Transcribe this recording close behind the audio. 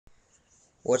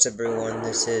What's up everyone,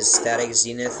 this is StaTiC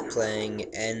Zenith playing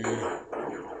N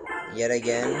yet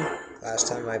again. Last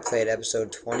time I played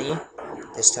episode 20.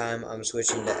 This time I'm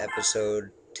switching to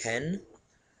episode 10,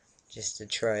 just to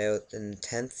try out the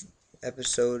 10th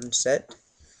episode set.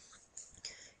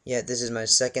 Yeah, this is my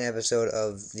second episode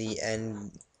of the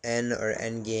N or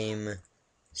Endgame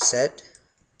set.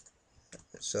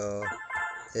 So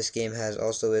this game has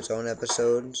also its own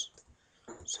episodes.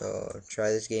 So try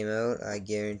this game out. I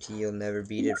guarantee you'll never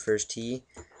beat it first tee.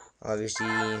 Obviously,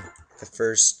 the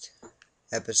first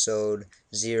episode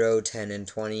 0, 10, and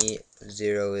 20,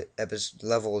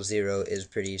 level 0 is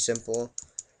pretty simple.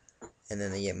 And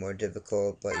then they get more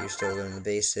difficult, but you're still learning the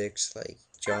basics, like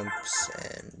jumps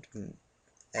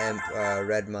and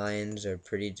red mines are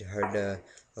pretty hard to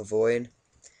avoid.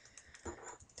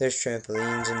 There's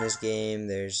trampolines in this game.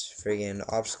 There's friggin'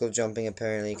 obstacle jumping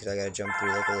apparently, because I gotta jump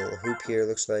through like a little hoop here,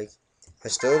 looks like. I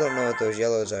still don't know what those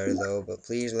yellows are though, but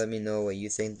please let me know what you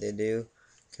think they do,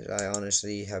 because I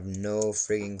honestly have no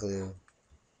friggin' clue.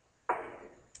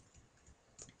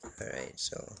 Alright,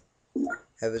 so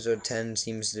episode 10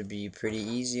 seems to be pretty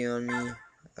easy on me.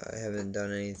 I haven't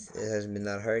done anything, it hasn't been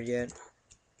that hard yet.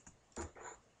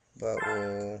 But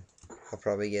I'll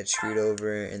probably get screwed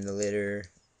over in the later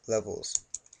levels.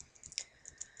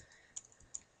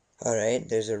 Alright,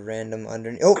 there's a random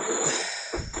underneath. Oh!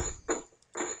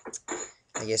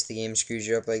 I guess the game screws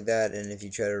you up like that, and if you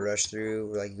try to rush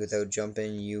through like without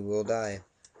jumping, you will die.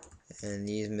 And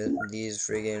these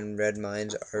friggin' red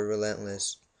mines are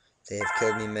relentless. They have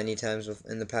killed me many times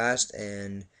in the past,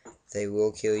 and they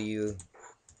will kill you.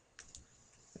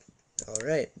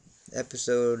 Alright,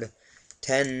 episode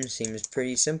 10 seems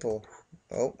pretty simple.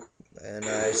 Oh, and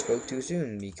I spoke too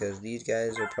soon, because these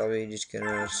guys are probably just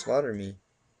gonna slaughter me.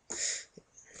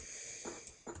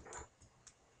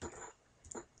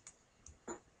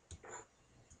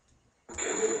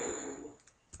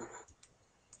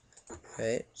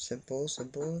 Right, simple,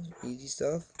 easy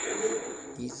stuff.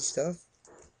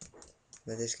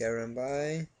 Let this guy run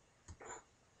by.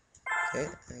 Okay,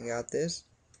 I got this.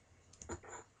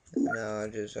 Now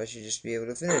I should just be able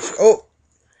to finish. Oh!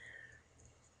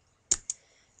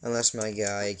 Unless my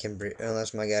guy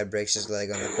breaks his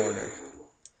leg on the corner.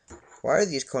 Why are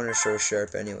these corners so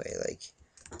sharp anyway? Like,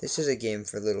 this is a game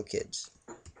for little kids.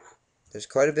 There's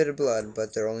quite a bit of blood,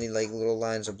 but they're only like little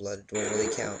lines of blood. It won't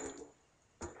really count.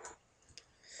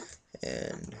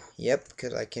 And, yep,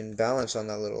 because I can balance on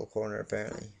that little corner,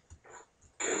 apparently.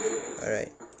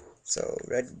 Alright. So,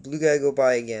 blue guy go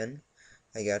by again.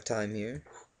 I got time here.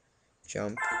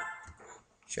 Jump.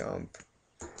 Jump.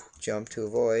 Jump to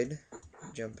avoid.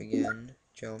 Jump again.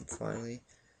 Jump, finally.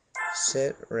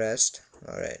 Sit, rest.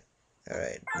 Alright.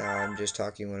 Alright. Now I'm just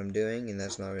talking what I'm doing, and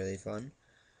that's not really fun.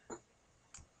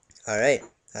 Alright.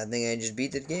 I think I just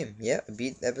beat the game. Yeah, I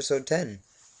beat episode 10.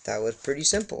 That was pretty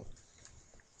simple.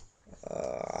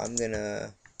 I'm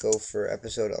gonna go for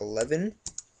episode 11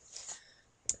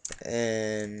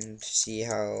 and see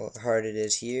how hard it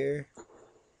is here.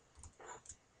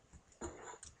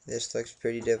 This looks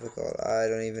pretty difficult. I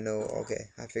don't even know. Okay,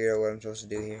 I figured out what I'm supposed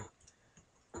to do here.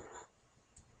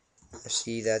 I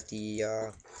see that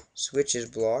the switch is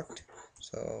blocked,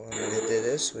 so I'm gonna hit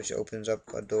this, which opens up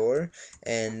a door,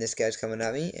 and this guy's coming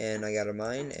at me, and I got a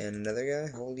mine, and another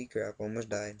guy. Holy crap, almost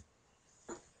died.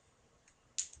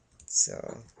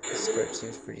 So this part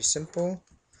seems pretty simple,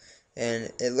 and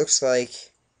it looks like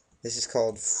this is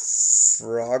called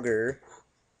Frogger.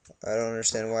 I don't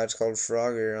understand why it's called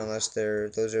Frogger unless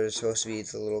those are supposed to be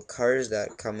the little cars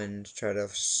that come in to try to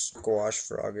squash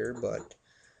Frogger, but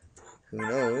who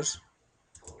knows.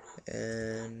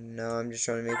 And now I'm just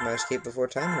trying to make my escape before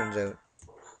time runs out.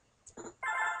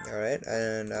 Alright,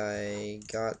 and I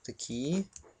got the key.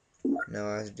 Now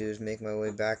all I have to do is make my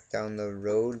way back down the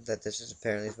road that this is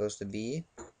apparently supposed to be,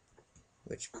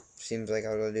 which seems like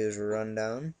all I gotta do is run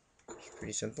down. It's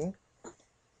pretty simple.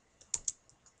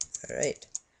 Alright.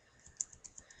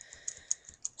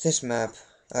 This map.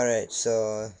 Alright,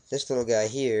 so this little guy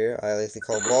here, I like to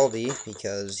call Baldy,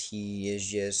 because he is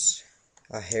just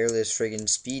a hairless friggin'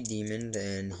 speed demon,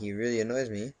 and he really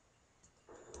annoys me.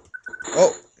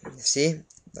 Oh! See?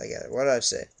 What did I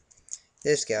say?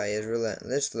 This guy is relentless.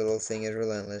 This little thing is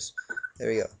relentless. There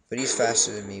we go. But he's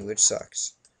faster than me, which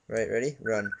sucks. Right, ready?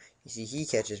 Run. You see, he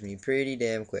catches me pretty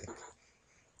damn quick.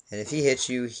 And if he hits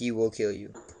you, he will kill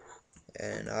you.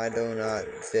 And I do not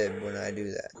fib when I do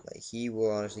that. Like, he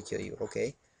will honestly kill you.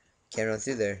 Okay. Can't run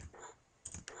through there.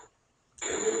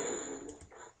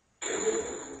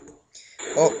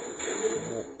 Oh.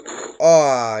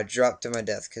 Oh, dropped to my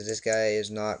death, because this guy is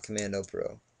not Commando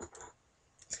Pro.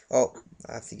 Oh,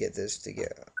 I have to get this to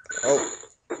get... Oh.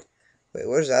 Wait,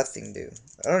 what does that thing do?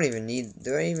 I don't even need...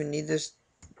 Do I even need this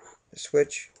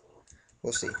switch?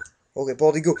 We'll see. Okay,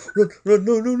 Baldy, go! Run! Run!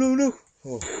 No, no, no, no!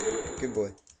 Oh, good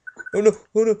boy. Oh no!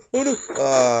 Oh no! Oh no!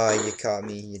 Ah, you caught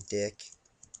me, you dick.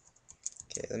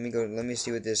 Okay, let me go. Let me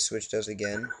see what this switch does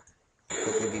again.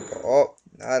 Quickly beat ball.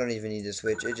 Oh, I don't even need the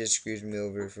switch. It just screws me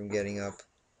over from getting up.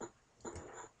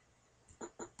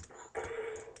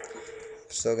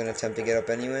 Still gonna attempt to get up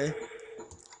anyway.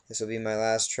 This will be my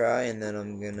last try, and then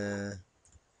I'm gonna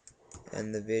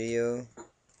end the video.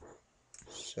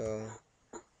 So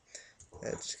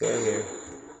let's go here.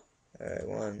 Alright,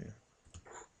 1,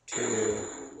 2,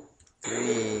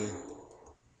 3.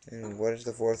 And what is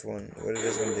the fourth one? What does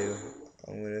this one do?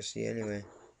 I'm gonna see anyway.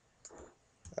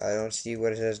 I don't see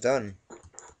what it has done.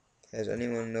 Has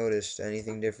anyone noticed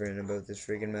anything different about this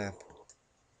freaking map?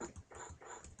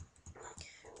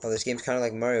 Oh, this game's kind of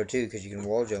like Mario too, because you can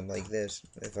wall jump like this.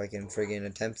 If I can friggin'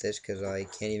 attempt this, because I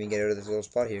can't even get out of this little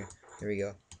spot here. Here we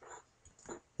go.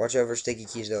 Watch out for sticky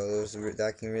keys though,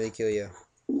 that can really kill you.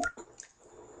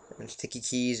 And sticky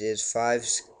keys is 5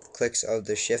 clicks of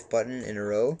the shift button in a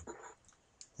row.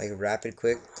 Like rapid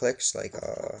quick clicks, like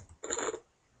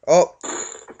Oh!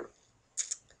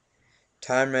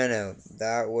 Time ran out.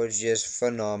 That was just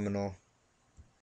phenomenal.